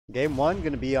Game 1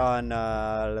 gonna be on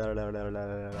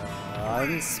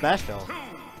Smashville.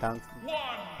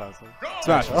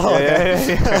 Smash. Oh, okay.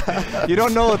 Yeah. You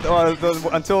don't know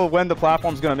until when the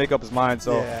platform's gonna make up his mind.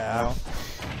 So yeah. you know.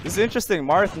 This is interesting.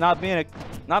 Marth not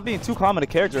being too common a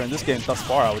character in this game thus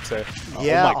far, I would say.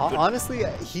 Yeah, honestly,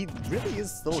 he really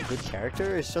is still a good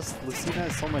character. It's just Lucina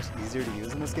is so much easier to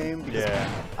use in this game. Because,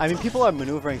 I mean, people are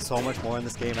maneuvering so much more in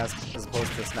this game as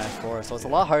opposed to Smash 4, so it's a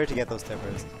lot harder to get those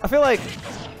tippers. I feel like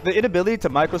the inability to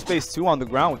microspace 2 on the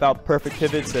ground without perfect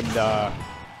pivots and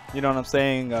you know what I'm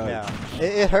saying? Yeah,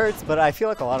 it hurts, but I feel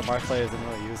like a lot of Marth players didn't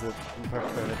really use it in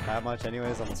perfect pivot that much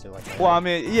anyways, unless you're like... Well, I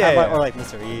mean, yeah. Or like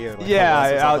Mr. E or like...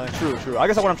 Yeah, true. I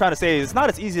guess what I'm trying to say is it's not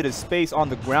as easy to space on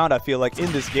the ground, I feel like, in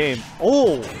this game.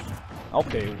 Oh!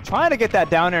 Okay, trying to get that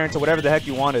down air into whatever the heck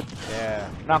you wanted. Yeah.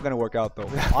 Not going to work out, though.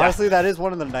 Honestly, that is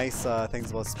one of the nice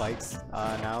things about spikes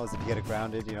now, is if you get it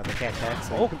grounded, you know, they can't catch,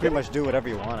 so you can pretty much do whatever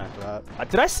you want after that.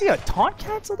 Did I see a taunt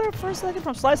cancel there for a second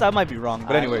from Slice? I might be wrong,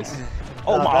 but anyways.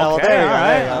 Oh, my, okay, there you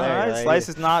all right. go. Slice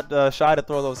is not shy to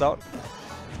throw those out.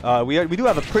 We do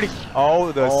have a pretty...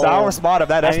 the sour spot of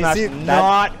that S-Smash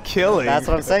not killing. That's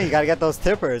what I'm saying. You got to get those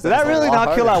tippers. Did that really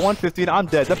not kill at 115? I'm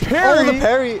dead. The parry... Oh, the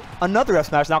parry. Another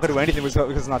F-Smash not going to do anything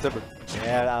because it's not tippered.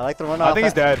 Yeah, I like the run off. I think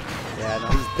he's dead. Yeah, no,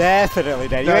 he's definitely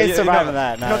dead. You ain't surviving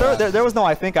that. No, there was no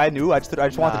I think I knew. I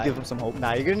just wanted to give him some hope.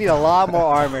 Nah, you're going to need a lot more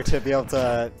armor to be able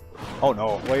to... Oh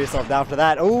no. Wear yourself down for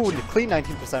that. Oh, clean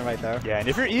 19% right there. Yeah, and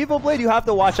if you're Evilblade, you have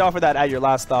to watch out for that at your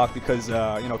last stock because, you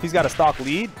know, if he's got a stock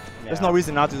lead, there's no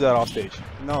reason not to do that off stage.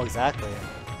 No, exactly.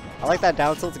 I like that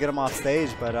down tilt to get him off stage,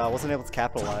 but wasn't able to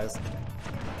capitalize.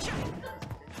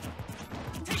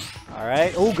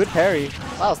 Alright. Oh, good parry.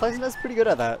 Wow, Slicing is pretty good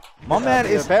at that. My man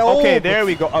is... Okay, there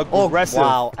we go. Aggressive.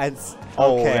 Wow. And,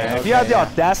 man. If he had the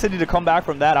audacity to come back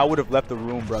from that, I would have left the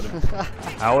room, brother.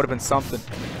 That would have been something.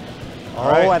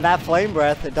 Oh, and that flame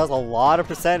breath, it does a lot of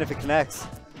percent if it connects.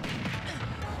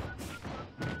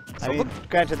 I mean,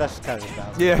 granted, that's just kind of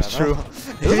just yeah, it's true.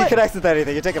 If he connects with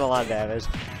anything, you're taking a lot of damage.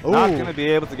 Ooh. Not going to be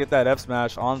able to get that F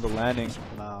smash on the landing.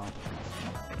 No.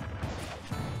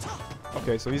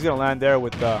 Okay, so he's going to land there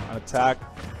with an attack.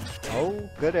 Oh,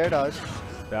 good air dodge.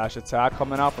 Dash attack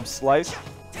coming out from Slice.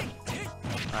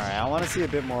 Alright, I want to see a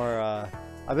bit more...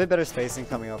 a bit better spacing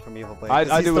coming out from Evilblade.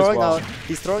 I do as well.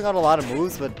 He's throwing out a lot of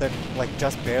moves, but they're like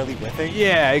just barely whiffing.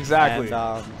 Yeah, exactly.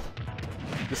 And,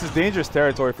 this is dangerous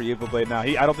territory for Evilblade now.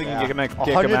 I don't think he can make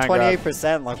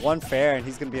 128%, like one fair, and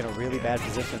he's gonna be in a really bad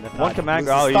position. If one command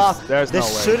grab, there's no way.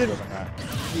 This shouldn't.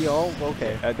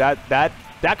 Okay.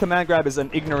 That command grab is an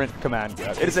ignorant command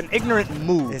grab. It is an ignorant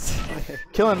move.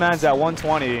 Killing man's at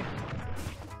 120.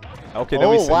 Okay, then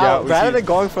wow. Rather than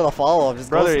going for the follow-up,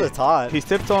 just goes for the taunt. He's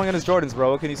tiptoeing in his Jordans,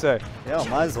 bro. What can you say? Yeah,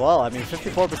 might as well. I mean,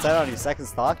 54% on your second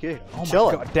stock, you're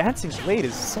chilling. My God. Dancing Blade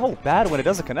is so bad when it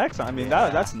doesn't connect. I mean,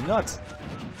 that's nuts.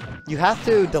 You have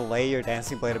to delay your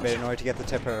Dancing Blade a bit in order to get the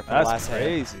tipper for the last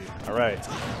hit. That's crazy. All right.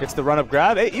 Gets the run-up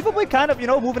grab. Hey, Evilblade kind of, you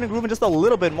know, moving and grooving just a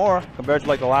little bit more compared to,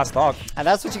 like, the last stock. And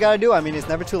that's what you got to do. I mean, it's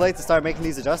never too late to start making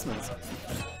these adjustments.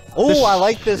 Oh, I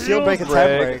like this shield break and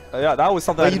time break. Yeah, that was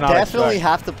something I did not expect. You definitely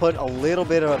have to put a little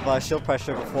bit of shield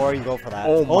pressure before you go for that.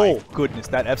 Oh my goodness,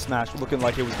 that F smash looking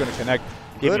like it was going to connect.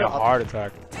 Gave me a heart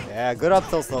attack. Yeah, good up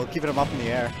tilt though, keeping him up in the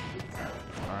air.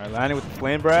 All right, landing with the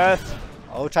flame breath.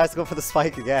 Oh, tries to go for the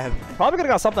spike again. Probably could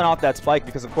have got something off that spike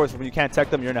because, of course, when you can't tech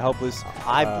them, you're in a helpless.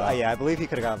 Yeah, I believe he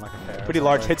could have gotten like a fair. Pretty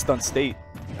large hit stun state.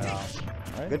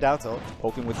 Right. Good down tilt.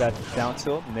 Poking with that down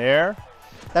tilt. Nair.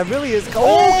 That really is.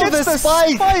 Oh, the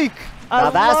spike! Now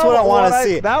that's what I want to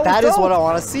see. That is what I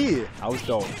want to see. That was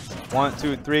dope. 1,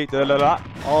 2, 3. Da, da, da.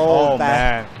 Oh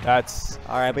man, that's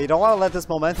all right. But you don't want to let this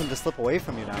momentum just slip away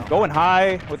from you now. Going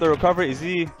high with the recovery.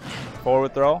 Easy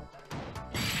forward throw.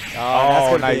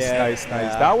 Oh, nice. Yeah.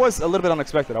 That was a little bit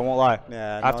unexpected. I won't lie.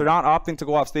 Yeah. After not opting to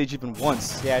go off stage even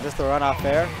once. Yeah, just the run off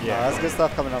fair. Yeah, that's good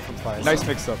stuff coming up from Slice. Nice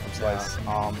mix up from Slice.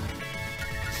 Yeah.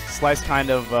 Slice kind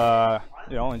of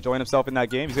you know, enjoying himself in that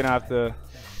game. He's gonna have to.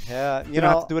 Yeah, you know,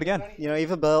 have to do it again. You know,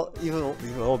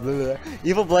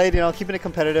 Evilblade, you know, keeping it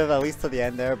competitive at least to the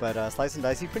end there. But Slice and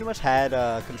Dice, he pretty much had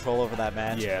control over that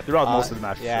match. Yeah, throughout most of the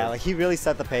match. Yeah, like he really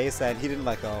set the pace and he didn't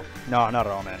let go. No, not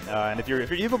at all, man. And if you're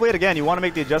Evilblade again, you want to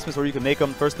make the adjustments where you can make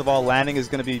them. First of all, landing is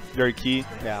going to be very key.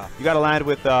 Yeah, you got to land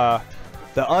with the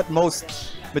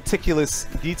utmost meticulous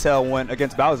detail when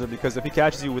against Bowser, because if he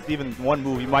catches you with even one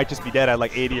move, you might just be dead at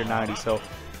like 80 or 90. So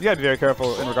you got to be very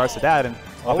careful in regards to that. And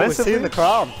offensively, we're seeing the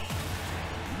Chrom.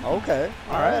 Okay.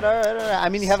 All right. I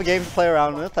mean, you have a game to play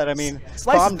around with. And I mean,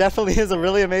 Chrom definitely is a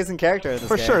really amazing character in this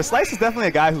game. For sure. Slice is definitely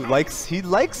a guy who likes, I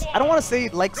don't want to say he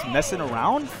likes messing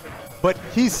around, but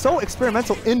he's so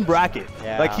experimental in bracket.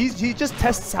 Yeah. Like he just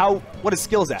tests what his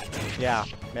skill's at. Yeah.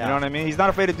 You know what I mean? He's not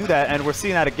afraid to do that, and we're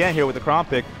seeing that again here with the Chrom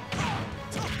pick.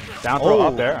 Down throw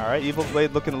up there. All right,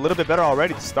 Evilblade looking a little bit better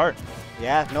already to start.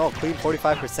 Yeah, no, clean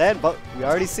 45%, but we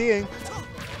already seeing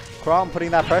Chrom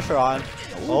putting that pressure on.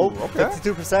 Ooh, okay.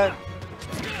 52%.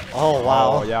 Oh,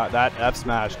 wow. Oh, yeah, that F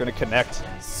smash going to connect.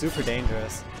 Super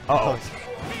dangerous. Uh-oh.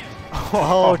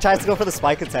 Oh, tries to go for the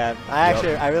spike attack.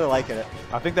 I really like it.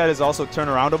 I think that is also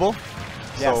turnaroundable.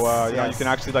 Yes, So, you know, you can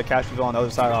actually like catch people on the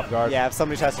other side off guard. Yeah, if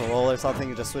somebody tries to roll or something,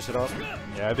 you just switch it up.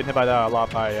 Yeah, I've been hit by that a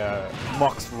lot by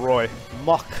Muck's Roy.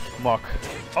 Muck.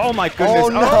 Oh my goodness. Oh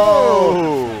no!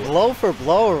 Oh. Blow for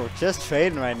blow, just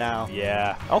trading right now.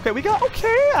 Yeah. Okay,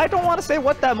 I don't want to say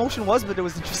what that motion was, but it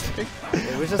was interesting.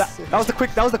 It was just that was the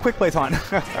quick play taunt.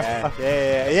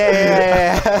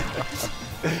 yeah.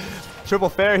 Triple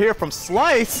fair here from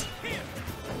Slice.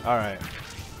 All right.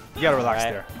 You gotta relax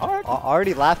there. All right.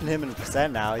 Already laughing him in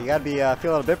percent now. You gotta be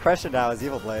feeling a bit pressured now as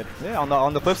Evilblade. Yeah.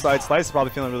 On the flip side, Slice is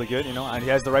probably feeling really good, you know, and he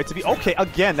has the right to be. Okay.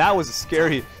 Again, that was a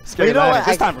scary landing.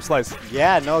 This time for Slice.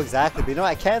 Yeah. No. Exactly. But you know,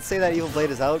 I can't say that Evilblade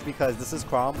is out because this is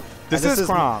Chrom. This is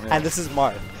Chrom. And this is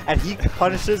Marth. And he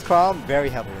punishes Chrom very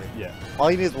heavily. Yeah. All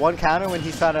he needs is one counter when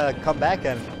he's trying to come back,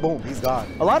 and boom, he's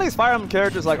gone. A lot of these Fire Emblem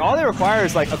characters, like all they require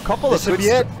is like a couple of. This should be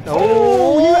it.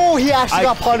 Oh, he actually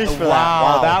got punished for that.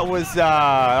 Wow, that was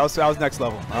next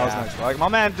level. That was next level. Like my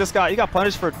man he got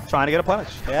punished for trying to get a punish.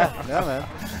 Yeah, man.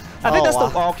 I think that's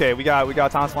the okay. We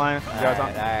got taunts flying. All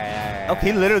right.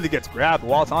 Okay, he literally gets grabbed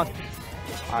while taunting.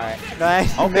 All right.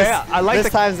 Nice. Okay, I like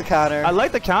this time's the counter. I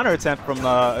like the counter attempt from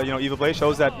Evilblade.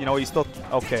 Shows that he's still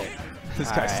okay. This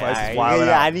guy Slice is wild.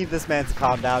 Yeah, I need this man to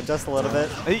calm down just a little bit.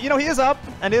 He is up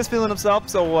and is feeling himself,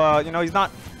 so he's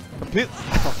not completely.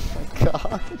 Oh my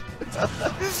god.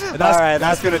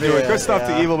 That's gonna do it. Good stuff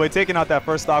to Evilblade, taking out that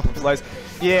first stock from Slice.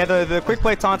 Yeah, the quick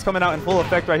play taunt's coming out in full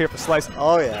effect right here for Slice.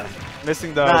 Oh yeah.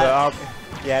 Missing the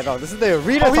yeah, no, this is the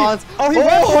arena taunts. He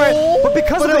went for it, but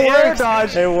because of the air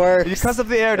dodge, it works. Because of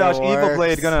the air dodge,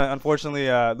 Evilblade gonna unfortunately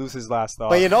lose his last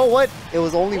stock. But you know what? It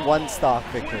was only one stock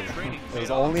victory. It was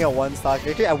only a one stock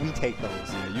victory, and we take those.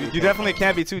 Yeah, you definitely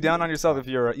can't be too down on yourself if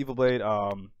you're Evilblade.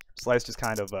 Slice just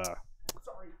kind of I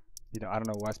don't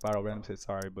know why Spiral random said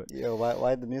sorry, but yo,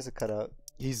 why'd the music cut out?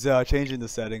 He's changing the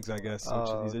settings, I guess. He's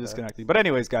okay. disconnecting. But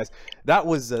anyways, guys, that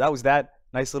was that.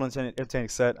 Nice little entertaining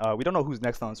set. We don't know who's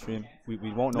next on stream. We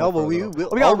won't know. No, but we got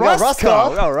Ruska.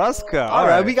 We got Ruska. All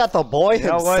right, we got the boy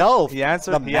himself. He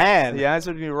answered. The man. He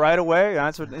answered me right away. He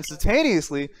answered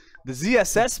instantaneously. The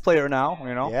ZSS player now.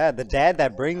 Yeah, the dad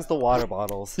that brings the water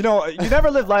bottles. You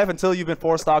never live life until you've been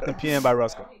 4-stocked in PM by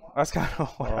Ruska. That's kind of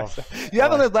what I said. You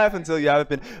haven't lived life until you haven't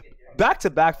been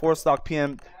back-to-back 4-stock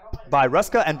PM by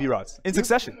Ruska and B-Rods in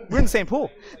succession. We're in the same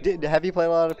pool. Have you played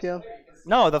a lot of PM?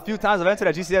 No, the few times I've entered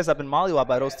at GCS, I've been mollywopped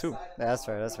by those two. That's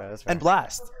right. And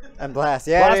Blast. Yeah. Blast,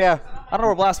 I don't know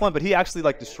where Blast went, but he actually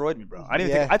destroyed me, bro.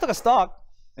 I took a stock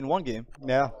in one game.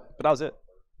 Yeah. But that was it.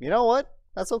 You know what?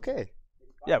 That's okay.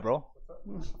 Yeah, bro.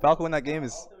 Falco in that game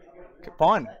is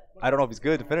fun. I don't know if he's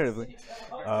good definitively.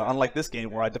 Unlike this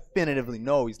game where I definitively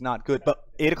know he's not good. But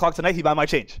 8 o'clock tonight, he might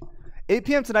change. 8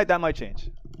 p.m. tonight, that might change.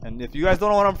 And if you guys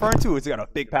don't know what I'm referring to, it's got a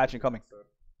big patch incoming.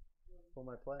 Who am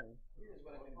I playing?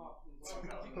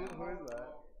 Who is that?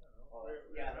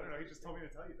 Yeah, I don't know. He just told me to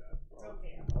tell you that.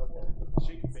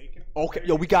 Okay. Bacon. Okay,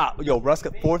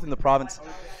 Ruska 4th in the province.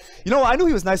 I knew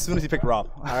he was nice as soon as he picked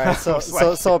Rob. All right,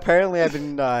 so apparently I've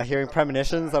been hearing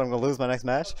premonitions that I'm gonna lose my next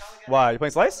match. Why? You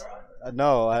playing Slice?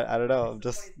 No, I don't know. I'm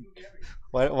just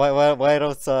why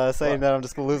don't saying that I'm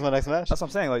just gonna lose my next match? That's what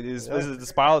I'm saying. Like, is the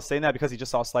Spiral saying that because he just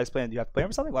saw Slice play and you have to play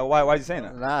him or something? Why is he saying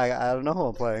that? Nah, I don't know who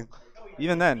I'm playing.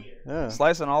 Even then, yeah.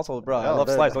 Slice and Alto, bro. I love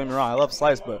Slice. Don't get me wrong. I love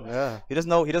Slice, but yeah. he doesn't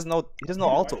know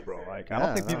Alto, bro. Like I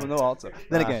don't think people know Alto.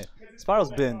 Then again,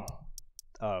 Spiral's been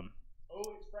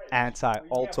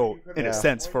anti-Alto in a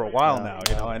sense for a while now,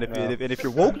 And if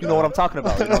you're woke, you know what I'm talking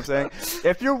about. You know what I'm saying?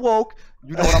 If you're woke,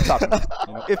 you know what I'm talking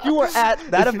about. If you were at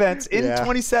that event in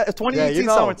 2018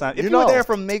 summertime, if you were there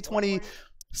from May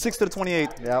 26th to the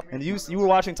 28th, and you were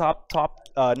watching top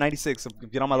 96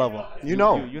 of Get On My Level. You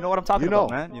know what I'm talking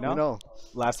about, man. You know.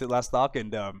 Last stock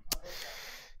and got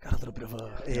a little bit of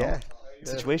a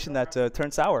situation that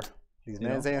turned sour. These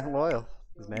mans ain't loyal.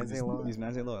 These mans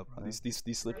ain't loyal. Bro. These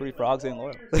slippery frogs ain't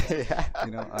loyal. Yeah.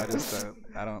 I just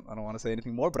I don't want to say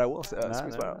anything more, but I will.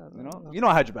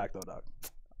 I had your back though, dog.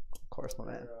 Of course, my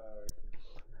man.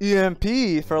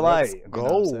 EMP for life.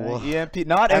 Go. EMP,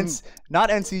 not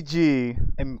NCG.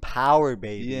 Empowered,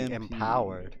 baby. EMP.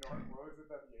 Empowered.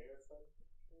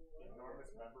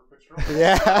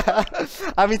 Yeah.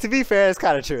 I mean, to be fair, it's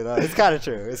kind of true, though. It's kind of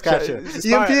true. It's kind of true.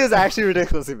 EMP is actually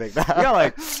ridiculously big now. We got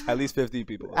like at least 50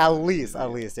 people. At least,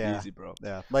 yeah. Easy, bro.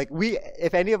 Yeah. Like,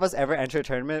 if any of us ever enter a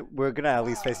tournament, we're going to at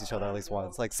least face each other at least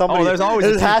once. Like, somebody, there's always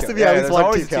there has to be at least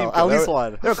one team kill. At least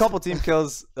one. There were a couple team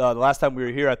kills the last time we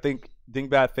were here. I think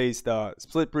Dingbat faced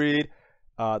Split Breed.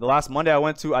 The last Monday I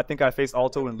went to, I think I faced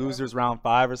Alto in losers round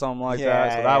 5 or something like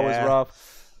that. So that was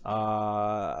rough.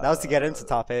 That was to get into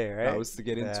top 8, right? That was to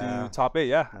get into top 8,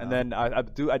 yeah. And then I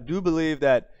do believe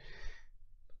that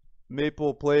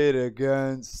Maple played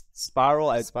against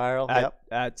Spiral at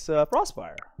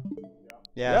Frostfire.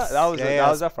 Yes. Yeah, that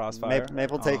was at Frostfire.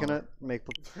 Maple taking it.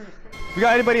 Maple. We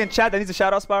got anybody in chat that needs a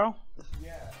shout out, Spiral?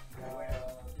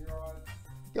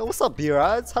 Yo, what's up,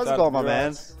 B-Rods? How's it going, my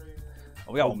man?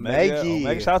 We got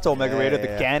Omega. Shout out to Omega Raider, the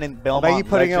Ganon Belmont. Omega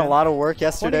putting in a lot of work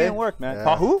yesterday. Putting in work, man.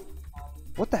 Pahu?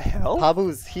 What the hell?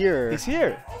 Pabu's here. He's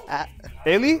here.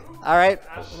 Ali? All right.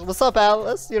 What's up,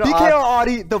 Atlas? You know, BKR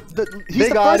Audi,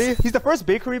 he's the first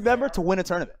bakery member to win a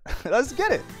tournament. Let's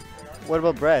get it. What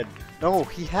about Bread? No,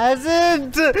 he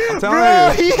hasn't. I'm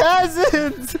telling you. He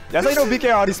hasn't. That's how you know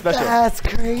BKR Audi's special. That's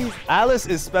crazy. Alice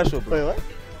is special, bro. Wait, what?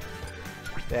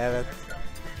 Damn it.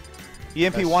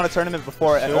 EMP won a tournament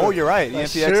before. Sure. Oh, you're right.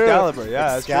 EMP Excalibur.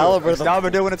 Yeah, Excalibur. Excalibur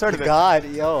did win a tournament. God,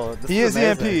 yo. He is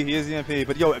EMP. He is EMP.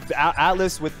 But yo,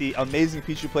 Atlas with the amazing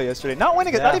Pichu play yesterday. Not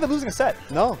winning it, not even losing a set.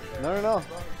 No.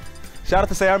 Shout out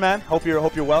to Sayar, man. Hope you're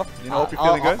well. Hope you're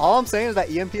feeling good. All I'm saying is that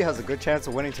EMP has a good chance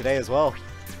of winning today as well.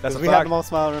 That's we have the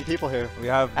most amount of people here. We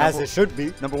have as it should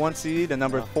be. Number 1 seed and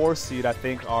number 4 seed, I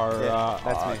think, are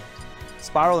that's me.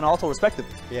 Spiral and Alto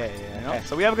respectively. Yeah. You know?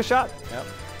 So we have a good shot. Yep.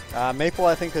 Maple,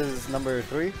 I think, is number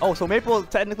 3. Oh, so Maple,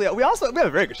 technically, we have a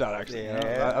very good shot, actually. Yeah.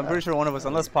 You know? I'm pretty sure one of us,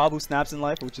 unless Pabu snaps in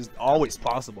life, which is always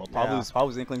possible.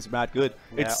 Pabu's inklings are bad good.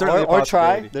 Yeah. It's certainly or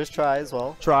try. There's try as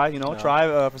well. Try,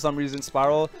 try for some reason.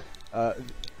 Spiral,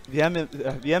 vehemently.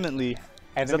 Enemy?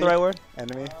 Is that the right word?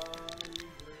 Enemy.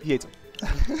 He hates him.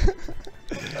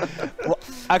 Well,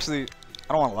 actually,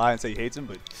 I don't want to lie and say he hates him,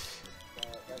 but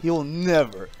he will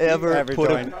never, ever put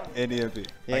him in EMP.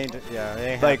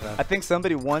 I think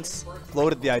somebody once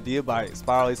floated the idea by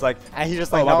Spiral. He's like, and he's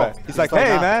just like, no. He's like,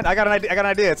 hey, man, I got an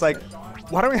idea. It's like,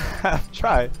 why don't we have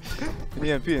try in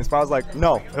EMP? And Spiral's like,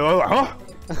 no. Huh?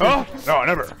 No,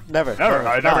 never. Never.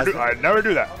 I never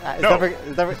do that.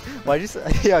 Never. Why'd you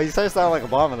say? Yeah, you started sounding like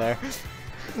Obama there.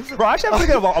 Bro, actually, I'm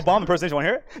pretty good at Obama impersonation. Want to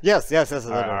hear it? Yes.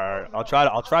 All right. I'll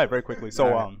try it very quickly. So,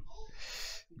 you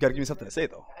gotta give me something to say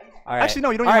though. All right. Actually,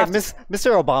 no, you don't. All right,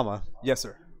 Mr. Obama. Yes,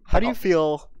 sir. How do you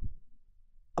feel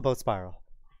about Spiral?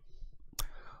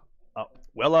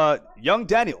 Well, young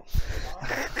Daniel,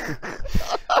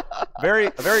 a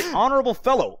very honorable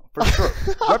fellow for sure.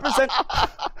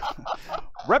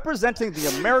 Representing the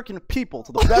American people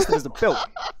to the best of his ability.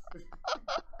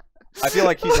 I feel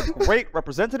like he's a great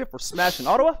representative for Smash in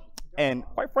Ottawa, and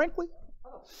quite frankly,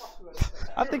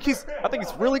 I think he's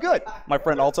really good, my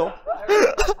friend Alto.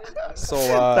 So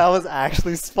that was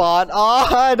actually spot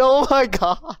on. Oh my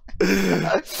god.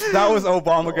 That was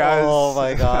Obama, guys. Oh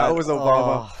my god. That was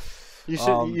Obama.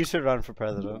 Oh. You should run for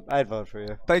president. I'd vote for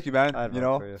you. Thank you, man. I'd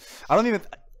vote for you.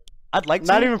 I'd like to.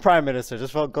 Not even prime minister.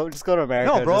 Just go to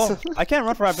America. No, bro. I can't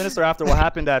run for prime minister after what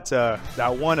happened at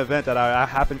that one event that I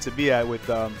happened to be at with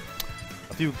a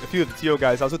few of the TO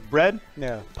guys. I was with Bread,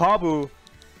 Pabu,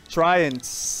 Try, and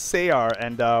Sayar,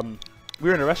 and we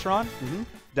were in a restaurant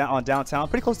downtown,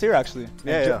 pretty close to here actually.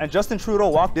 And Justin Trudeau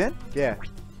walked in. Yeah.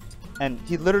 And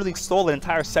he literally stole an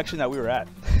entire section that we were at.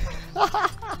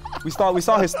 we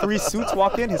saw his 3 suits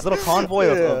walk in, his little convoy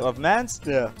of mans.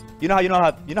 Yeah. You know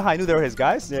how I knew they were his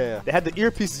guys? Yeah. They had the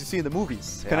earpieces you see in the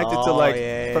movies, connected to like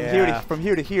from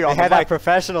here to here. They had that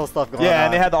professional stuff going on. Yeah,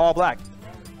 and they had the all black.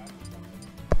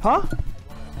 Huh?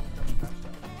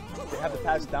 They have the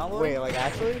patch download. Wait, like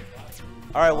actually?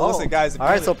 All right, well, listen, guys. All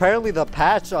right, so apparently the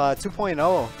patch 2.0,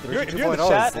 you're in the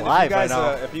chat, is live right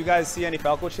now. If you guys see any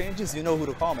Falco changes, you know who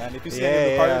to call, man. If you see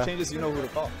any Lucario changes, you know who to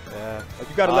call. Yeah. Like,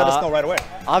 you got to let us know right away.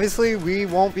 Obviously, we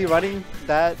won't be running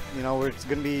that. You know, we're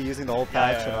going to be using the old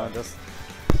patch.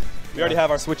 We already have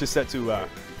our switches set to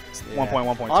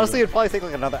 1.1.2. Honestly, it'd probably take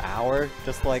like another hour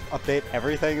just to like update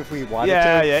everything if we wanted to.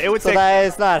 Yeah, it would take. That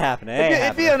it's not happening.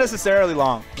 It'd be unnecessarily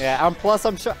long. Yeah, plus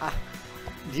I'm sure.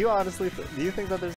 Do you think that there's